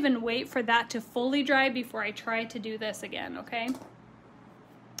might even wait for that to fully dry before I try to do this again, okay?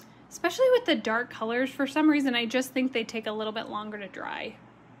 Especially with the dark colors, for some reason I just think they take a little bit longer to dry.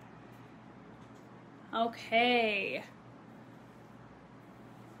 Okay.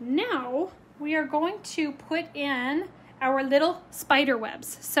 Now we are going to put in our little spider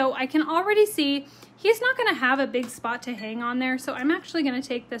webs. So I can already see he's not going to have a big spot to hang on there. So I'm actually going to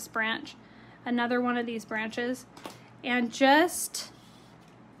take this branch, another one of these branches, and just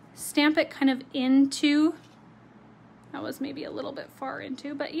stamp it kind of into, that was maybe a little bit far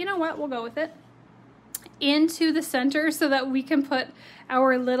into, but you know what, we'll go with it, into the center so that we can put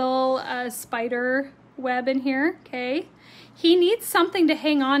our little spider web in here, okay? He needs something to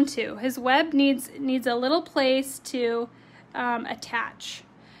hang on to. His web needs a little place to attach.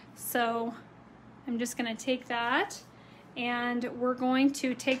 So I'm just gonna take that, and we're going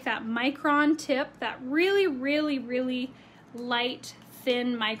to take that micron tip, that really, really, really light,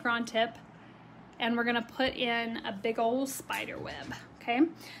 thin micron tip, and we're gonna put in a big old spider web, okay?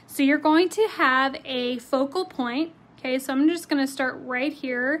 So you're going to have a focal point, okay? So I'm just gonna start right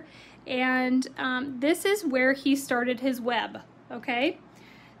here, and this is where he started his web, okay?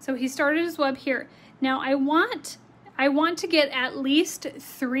 So he started his web here. Now I want to get at least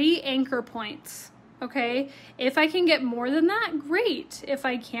 3 anchor points, okay? If I can get more than that, great. If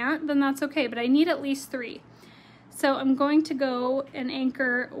I can't, then that's okay, but I need at least 3. So I'm going to go and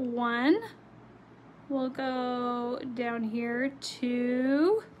anchor 1. We'll go down here,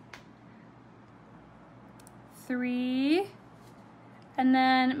 2, 3, and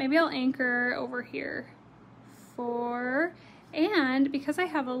then maybe I'll anchor over here, 4, and because I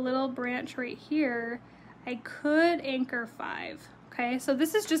have a little branch right here, I could anchor 5, okay? So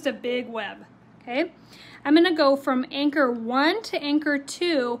this is just a big web, okay? I'm gonna go from anchor 1 to anchor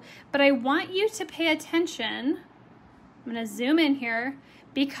 2, but I want you to pay attention. I'm gonna zoom in here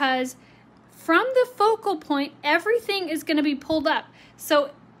because from the focal point, everything is gonna be pulled up. So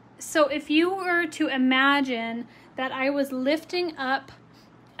if you were to imagine that I was lifting up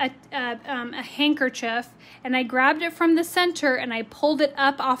a handkerchief and I grabbed it from the center and I pulled it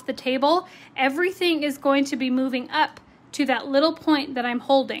up off the table, everything is going to be moving up to that little point that I'm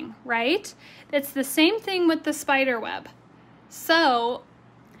holding, right? It's the same thing with the spider web. So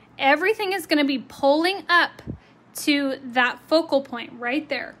everything is gonna be pulling up to that focal point right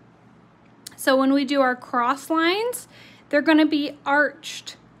there. So when we do our cross lines, they're gonna be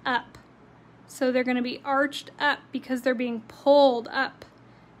arched up. So they're gonna be arched up because they're being pulled up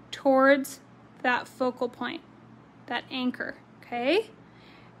towards that focal point, that anchor, okay?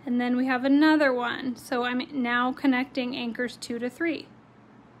 And then we have another one. So I'm now connecting anchors 2 to 3.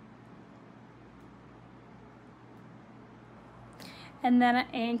 And then an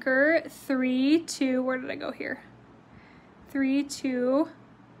anchor 3 to, where did I go here? 3 to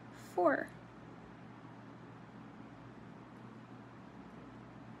 4.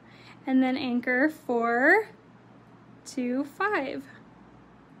 And then anchor 4 to 5.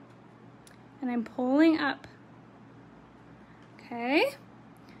 And I'm pulling up. Okay,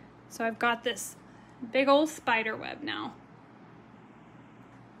 so I've got this big old spider web now.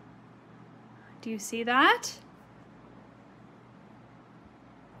 Do you see that?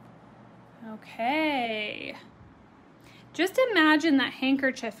 Okay. Just imagine that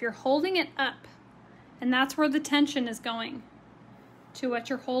handkerchief, you're holding it up, and that's where the tension is going, to what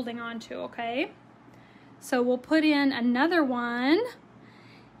you're holding on to, okay? So we'll put in another one,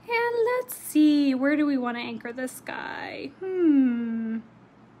 and let's see, where do we want to anchor this guy?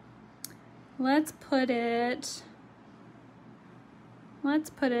 Let's put it,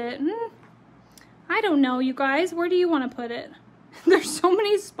 I don't know, you guys, where do you want to put it? There's so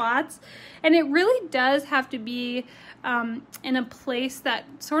many spots, and it really does have to be in a place that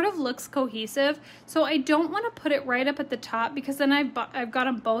sort of looks cohesive. So I don't want to put it right up at the top because then I've got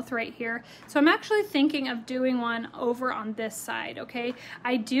them both right here. So I'm actually thinking of doing one over on this side, okay?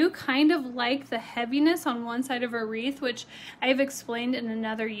 I do kind of like the heaviness on one side of a wreath, which I've explained in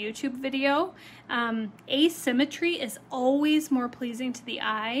another YouTube video. Asymmetry is always more pleasing to the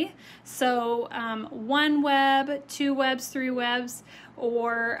eye. So 1 web, 2 webs, 3 webs,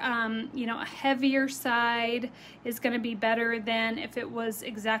 or you know, a heavier side is going to be better than if it was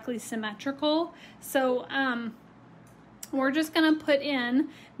exactly symmetrical. So we're just going to put in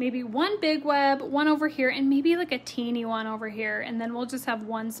maybe 1 big web, 1 over here, and maybe like a teeny one over here, and then we'll just have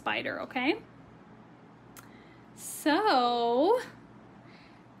 1 spider, okay? So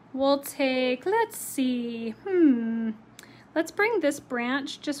we'll take, let's see, let's bring this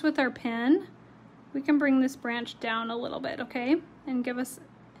branch just with our pen. We can bring this branch down a little bit, okay? And give us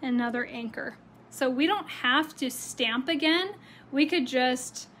another anchor. So we don't have to stamp again. We could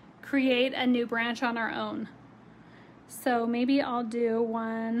just create a new branch on our own. So maybe I'll do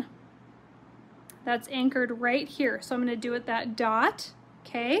one that's anchored right here. So I'm gonna do it that dot,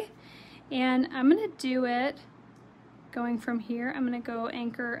 okay? And I'm gonna do it going from here. I'm gonna go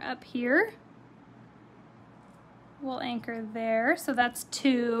anchor up here. We'll anchor there. So that's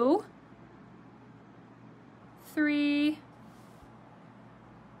 2, 3,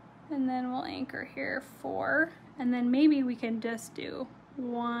 and then we'll anchor here 4, and then maybe we can just do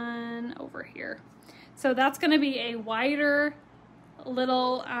 1 over here. So that's going to be a wider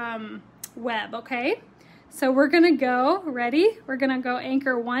little web, okay? So we're going to go, ready? We're going to go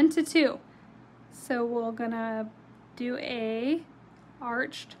anchor 1 to 2. So we're going to do a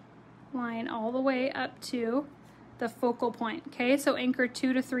arched line all the way up to the focal point, okay? So anchor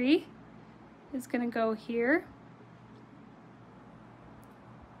 2 to 3 is going to go here.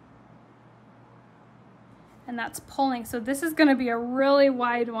 And that's pulling. So this is going to be a really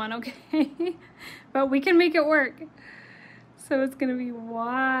wide one, okay? But we can make it work. So it's going to be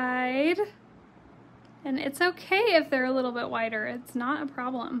wide. And it's okay if they're a little bit wider. It's not a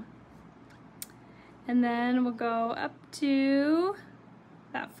problem. And then we'll go up to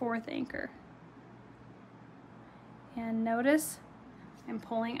that 4th anchor. And notice I'm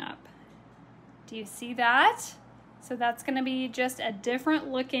pulling up. Do you see that? So that's going to be just a different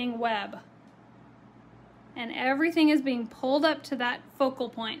looking web. And everything is being pulled up to that focal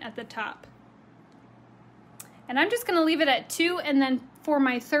point at the top. And I'm just going to leave it at 2, and then for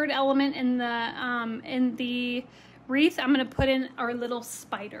my 3rd element in the wreath, I'm going to put in our little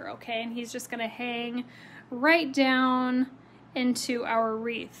spider, okay? And he's just going to hang right down into our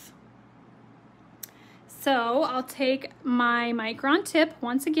wreath. So I'll take my micron tip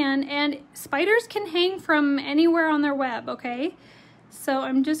once again, and spiders can hang from anywhere on their web, okay? So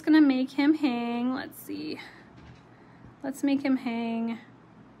I'm just gonna make him hang, let's see. Let's make him hang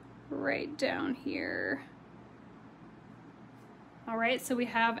right down here. All right, so we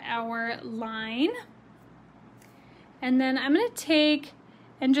have our line. And then I'm gonna take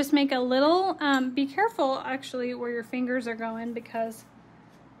and just make a little, be careful actually where your fingers are going, because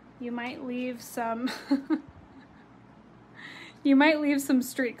you might leave some, you might leave some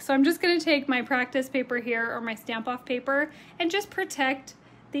streaks. So I'm just gonna take my practice paper here, or my stamp off paper, and just protect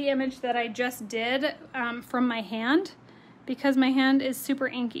the image that I just did from my hand, because my hand is super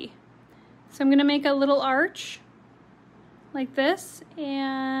inky. So I'm gonna make a little arch like this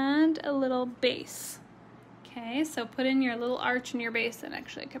and a little base. Okay, so put in your little arch and your base, and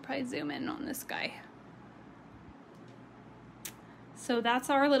actually I could probably zoom in on this guy. So that's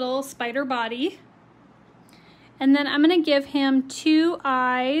our little spider body. And then I'm gonna give him 2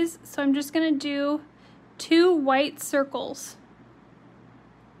 eyes. So I'm just gonna do 2 white circles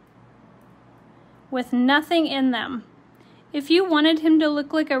with nothing in them. If you wanted him to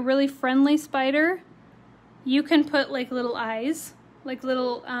look like a really friendly spider, you can put like little eyes, like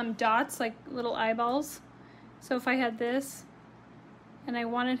little dots, like little eyeballs. So if I had this and I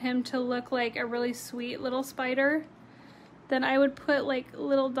wanted him to look like a really sweet little spider, then I would put like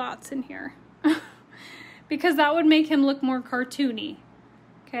little dots in here because that would make him look more cartoony,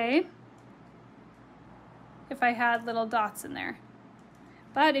 okay? If I had little dots in there.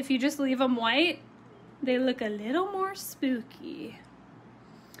 But if you just leave them white, they look a little more spooky.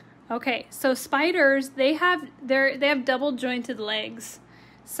 Okay, so spiders, they have double jointed legs.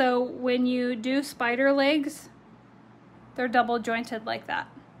 So when you do spider legs, they're double jointed like that.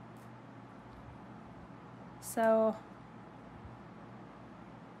 So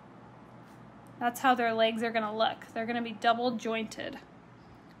that's how their legs are gonna look. They're gonna be double jointed.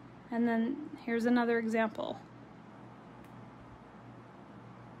 And then here's another example.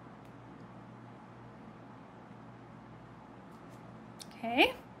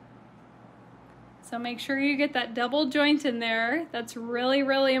 Okay. So make sure you get that double joint in there. That's really,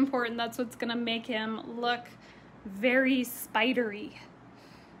 really important. That's what's gonna make him look very spidery.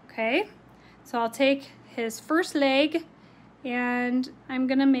 Okay, so I'll take his first leg and I'm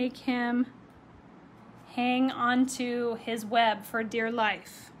gonna make him hang onto his web for dear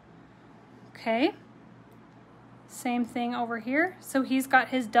life. Okay, same thing over here. So he's got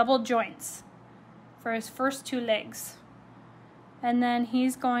his double joints for his first two legs. And then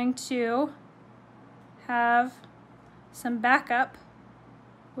he's going to have some backup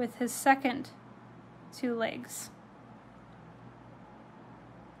with his second two legs.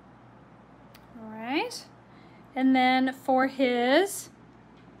 All right, and then for his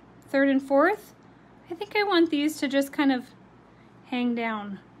third and fourth, I think I want these to just kind of hang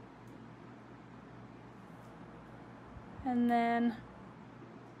down. And then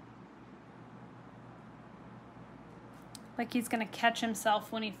like he's gonna catch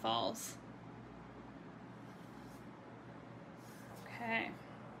himself when he falls. Okay.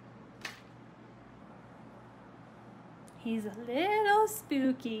 He's a little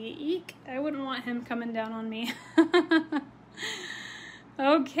spooky. Eek, I wouldn't want him coming down on me.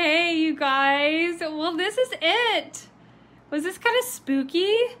 Okay, you guys. Well, this is it. Was this kind of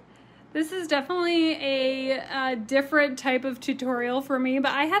spooky? This is definitely a different type of tutorial for me,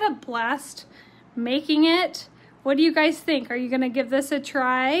 but I had a blast making it. What do you guys think? Are you gonna give this a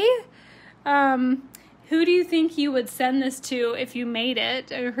try? Who do you think you would send this to if you made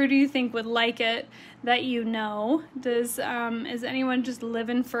it? Or who do you think would like it that you know? Is anyone just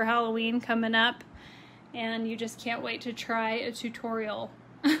living for Halloween coming up and you just can't wait to try a tutorial?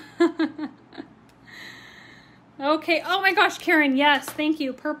 Okay, oh my gosh, Karen, yes, thank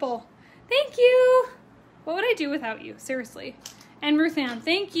you, purple. Thank you. What would I do without you? Seriously. And Ruth Ann,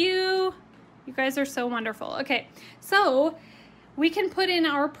 thank you. You guys are so wonderful. Okay, so we can put in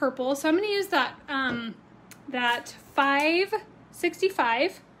our purple. So I'm going to use that that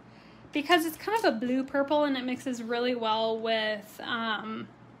 565 because it's kind of a blue purple and it mixes really well with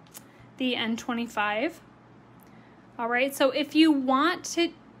the N25. All right, so if you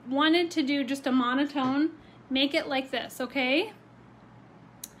wanted to do just a monotone, make it like this, okay?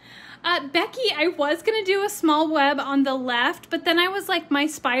 Becky, I was gonna do a small web on the left, but then I was like, my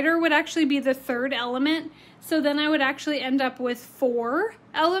spider would actually be the third element, so then I would actually end up with 4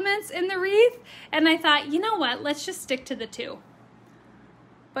 elements in the wreath, and I thought, you know what, let's just stick to the 2.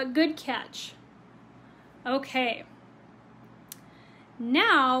 But good catch. Okay.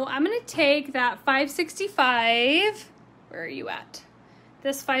 Now, I'm gonna take that 565, where are you at?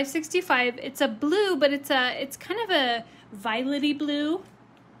 This 565, it's a blue, but it's kind of a violety blue.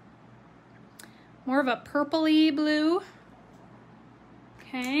 More of a purpley blue.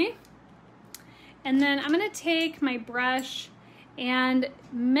 Okay. And then I'm gonna take my brush and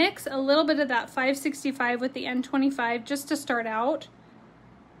mix a little bit of that 565 with the N25 just to start out.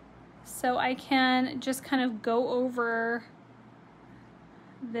 So I can just kind of go over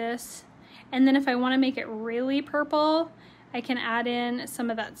this. And then if I wanna make it really purple, I can add in some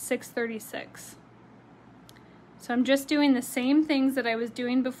of that 636. So I'm just doing the same things that I was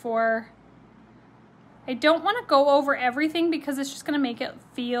doing before. I don't want to go over everything because it's just going to make it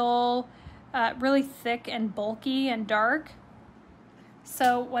feel really thick and bulky and dark.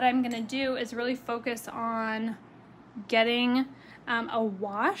 So what I'm going to do is really focus on getting a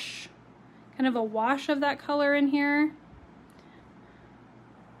wash, kind of a wash of that color in here.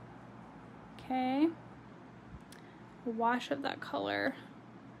 Okay. A wash of that color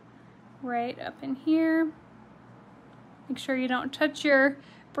right up in here. Make sure you don't touch your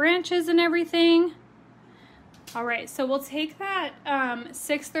branches and everything. All right, so we'll take that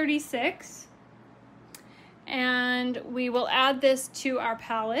 636 and we will add this to our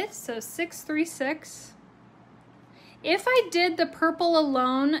palette. So 636. If I did the purple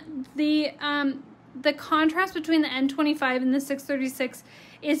alone, the contrast between the N25 and the 636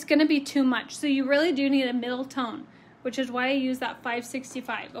 is gonna be too much. So you really do need a middle tone, which is why I use that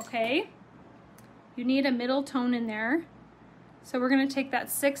 565, okay? You need a middle tone in there. So we're gonna take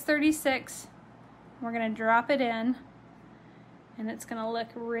that 636, we're gonna drop it in, and it's gonna look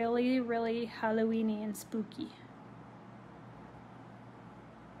really, really Halloween-y and spooky.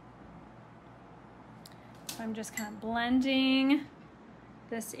 So I'm just kind of blending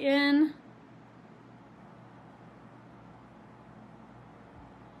this in.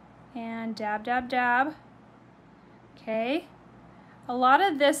 And dab, dab, dab. Okay. A lot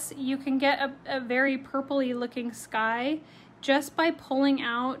of this, you can get a very purpley looking sky just by pulling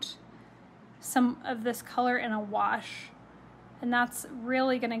out some of this color in a wash. And that's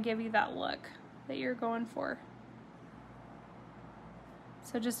really gonna give you that look that you're going for.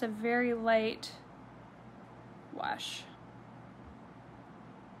 So just a very light wash.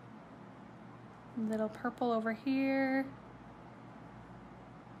 Little purple over here.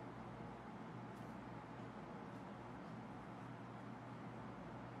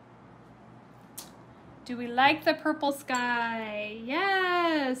 Do we like the purple sky?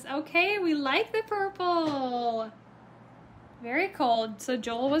 Yes. Okay, we like the purple. Very cold. So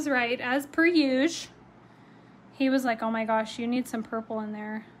Joel was right, as per usual. He was like, oh my gosh, you need some purple in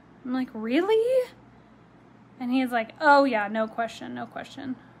there. I'm like, really? And he's like, oh yeah, no question, no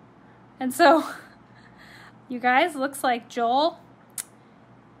question. And so, you guys, looks like Joel,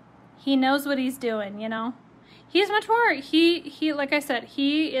 he knows what he's doing, you know? He's much more, he like I said,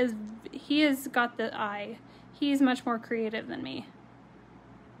 he has got the eye. He's much more creative than me.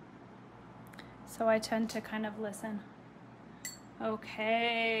 So I tend to kind of listen.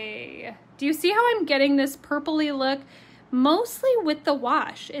 Okay. Do you see how I'm getting this purpley look? Mostly with the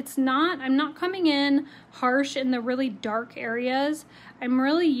wash. I'm not coming in harsh in the really dark areas. I'm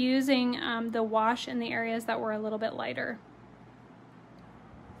really using the wash in the areas that were a little bit lighter.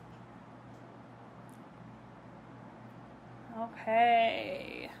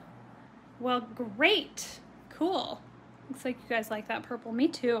 Okay. Well, great. Cool. Looks like you guys like that purple. Me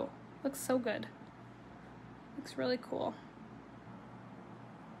too. Looks so good. Looks really cool.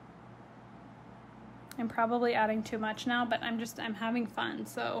 I'm probably adding too much now, but I'm having fun,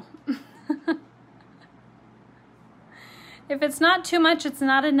 so. If it's not too much, it's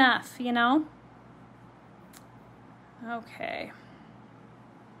not enough, you know? Okay.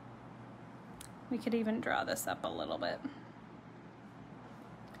 We could even draw this up a little bit.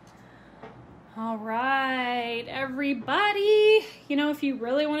 All right, everybody. You know, if you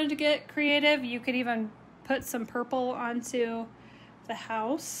really wanted to get creative, you could even put some purple onto the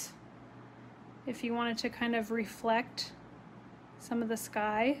house. If you wanted to kind of reflect some of the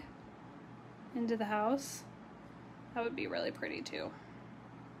sky into the house, that would be really pretty too.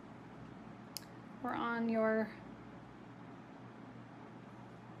 Or on your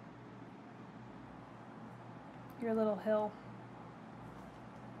little hill.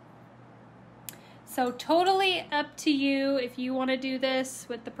 So totally up to you if you want to do this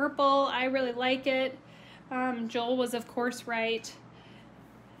with the purple. I really like it. Joel was of course right.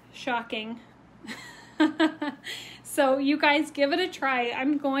 Shocking. So you guys give it a try.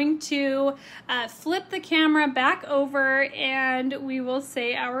 I'm going to flip the camera back over and we will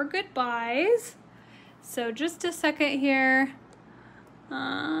say our goodbyes. So just a second here.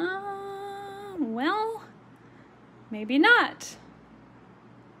 Well, maybe not.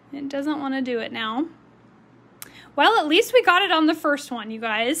 It doesn't want to do it now. Well, at least we got it on the first one, you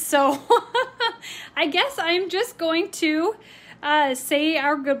guys. So I guess I'm just going to say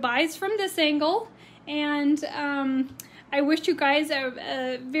our goodbyes from this angle. And I wish you guys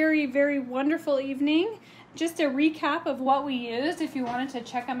a very, very wonderful evening. Just a recap of what we used if you wanted to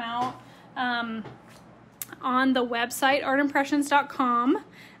check them out on the website, artimpressions.com.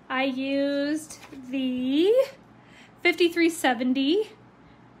 I used the 5370,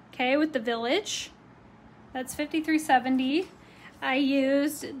 okay, with the village. That's 5370. I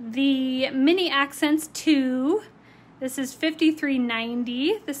used the Mini Accents 2. This is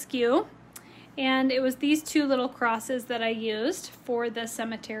 5390, the skew. And it was these two little crosses that I used for the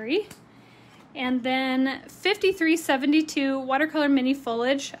cemetery. And then 5372 watercolor mini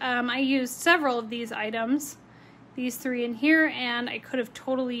foliage. I used several of these items, these three in here, and I could have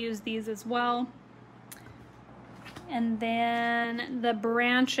totally used these as well. And then the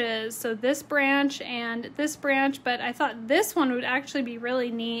branches, so this branch and this branch, but I thought this one would actually be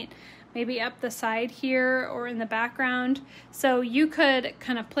really neat, maybe up the side here or in the background. So you could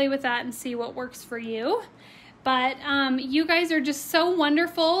kind of play with that and see what works for you. But you guys are just so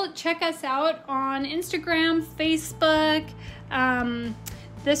wonderful. Check us out on Instagram, Facebook.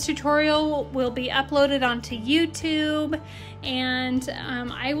 This tutorial will be uploaded onto YouTube. And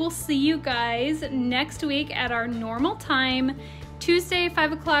I will see you guys next week at our normal time, Tuesday,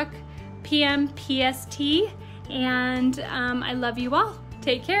 5 p.m. PST. And I love you all.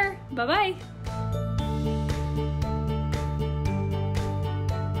 Take care. Bye-bye.